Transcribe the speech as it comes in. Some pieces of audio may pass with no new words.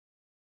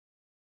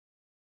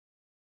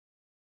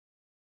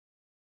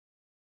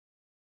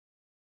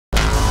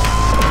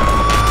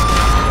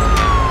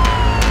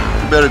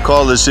better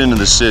call this into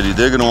the city.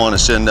 They're gonna want to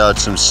send out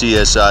some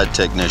CSI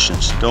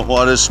technicians. Don't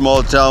want us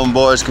small town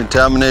boys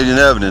contaminating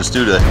evidence,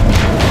 do they?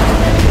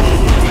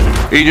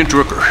 Agent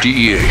Rooker,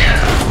 DEA.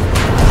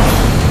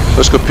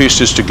 Let's go piece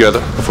this together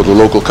before the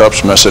local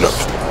cops mess it up.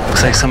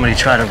 Looks like somebody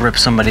tried to rip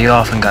somebody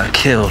off and got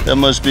killed. There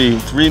must be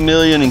 $3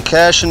 million in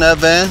cash in that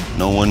van.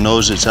 No one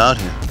knows it's out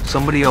here.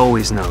 Somebody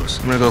always knows.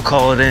 I'm gonna go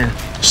call it in.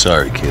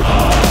 Sorry, kid.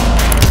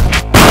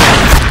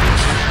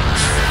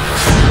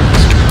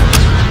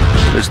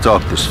 Let's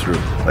talk this through.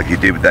 Like you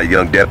did with that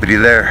young deputy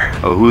there?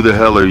 Oh, who the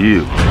hell are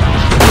you?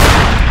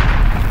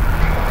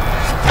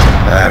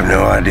 I have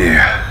no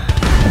idea.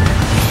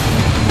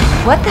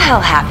 What the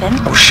hell happened?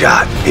 I was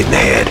shot, hit in the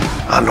head.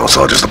 I know it's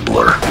all just a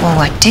blur. Well,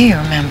 what do you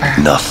remember?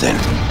 Nothing.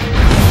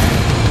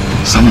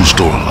 Someone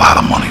stole a lot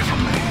of money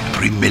from me.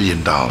 $3 million.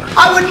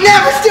 I would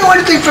never steal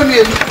anything from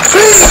you.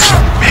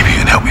 Maybe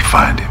you can help me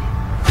find him.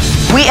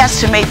 We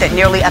estimate that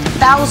nearly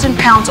 1,000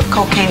 pounds of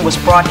cocaine was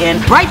brought in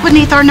right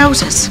beneath our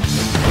noses.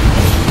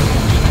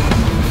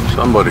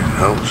 Somebody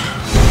knows.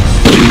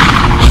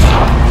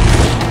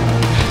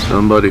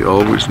 Somebody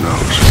always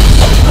knows.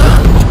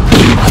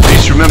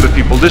 Please remember,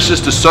 people, this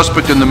is the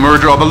suspect in the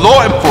murder of a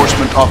law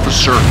enforcement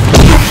officer.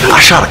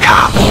 I shot a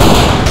cop.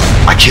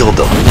 I killed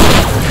them.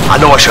 I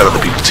know I shot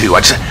other people too.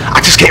 I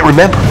just can't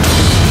remember.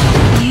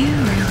 You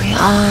really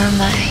are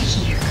my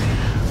hero.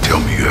 Tell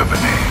me you have a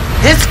name.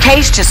 This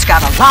case just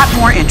got a lot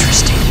more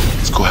interesting.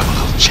 Let's go have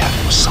a little chat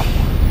with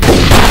someone.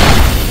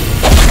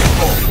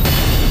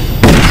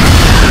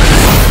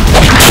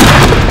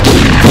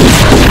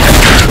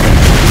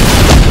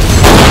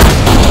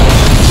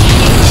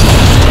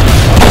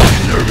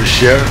 Nervous,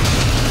 Sheriff?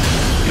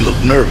 You look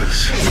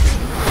nervous.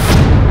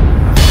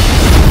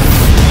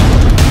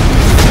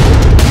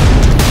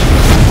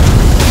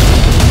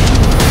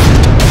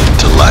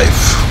 To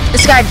life.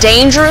 This guy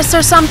dangerous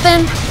or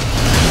something?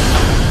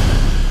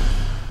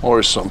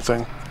 Or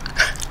something.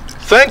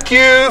 Thank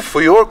you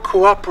for your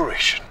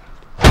cooperation.